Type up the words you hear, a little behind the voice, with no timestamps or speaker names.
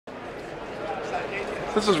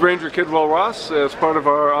This is Ranger Kidwell Ross as part of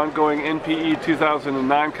our ongoing NPE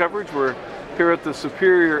 2009 coverage. We're here at the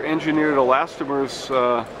Superior Engineered Elastomers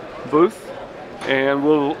booth, and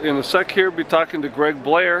we'll in a sec here be talking to Gregg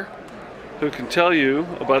Blair, who can tell you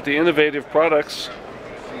about the innovative products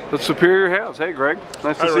that Superior has. Hey Greg,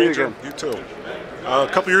 nice to see you again. You too. A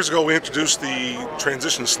couple years ago we introduced the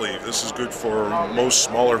transition sleeve. This is good for most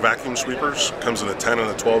smaller vacuum sweepers. Comes in a 10 and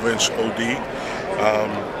a 12-inch OD.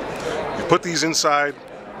 You put these inside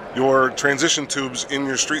your transition tubes in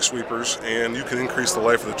your street sweepers, and you can increase the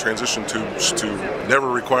life of the transition tubes to never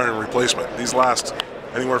requiring replacement. These last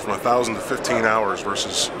anywhere from 1,000 to 15 hours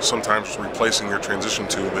versus sometimes replacing your transition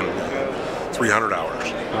tube in 300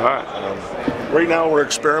 hours. All right. Right now we're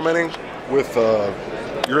experimenting with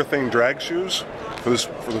urethane drag shoes for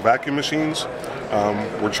the vacuum machines.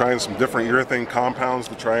 We're trying some different urethane compounds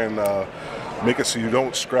to try and make it so you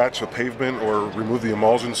don't scratch a pavement or remove the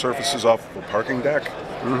emulsion surfaces off of a parking deck.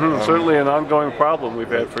 Certainly an ongoing problem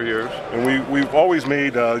we've had for years. And we've always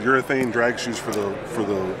made urethane drag shoes for the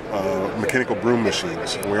mechanical broom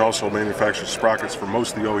machines. And we also manufacture sprockets for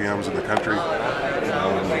most of the OEMs in the country,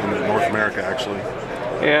 in North America actually.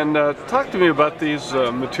 And talk to me about these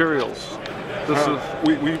materials.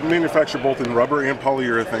 We manufacture both in rubber and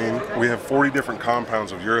polyurethane. We have 40 different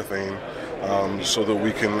compounds of urethane, so that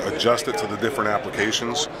we can adjust it to the different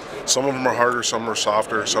applications. Some of them are harder, some are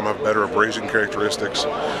softer, some have better abrasion characteristics.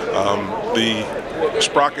 The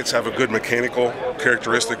sprockets have a good mechanical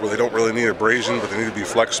characteristic where they don't really need abrasion, but they need to be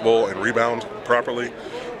flexible and rebound properly.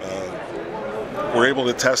 We're able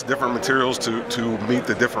to test different materials to meet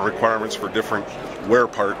the different requirements for different wear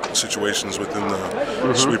part situations within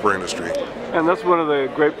the sweeper industry. And that's one of the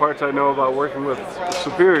great parts I know about working with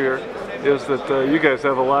Superior, is that you guys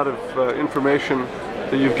have a lot of information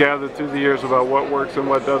that you've gathered through the years about what works and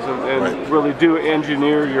what doesn't, and really do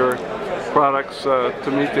engineer your products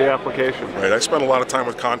to meet the application. Right. I spend a lot of time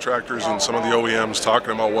with contractors and some of the OEMs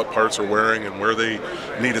talking about what parts are wearing and where they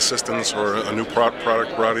need assistance or a new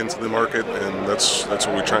product brought into the market, and that's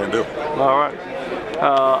what we try and do. All right.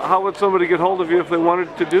 How would somebody get hold of you if they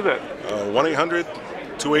wanted to do that?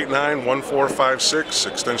 1-800-289-1456,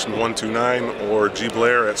 extension 129, or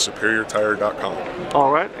gblair@superiortire.com.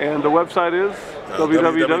 All right. And the website is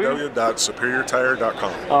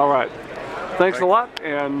www.superiortire.com. All right. Thanks a lot,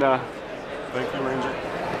 and thank you, Ranger.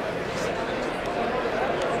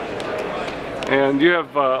 And you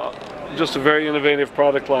have just a very innovative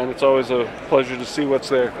product line. It's always a pleasure to see what's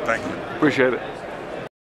there. Thank you. Appreciate it.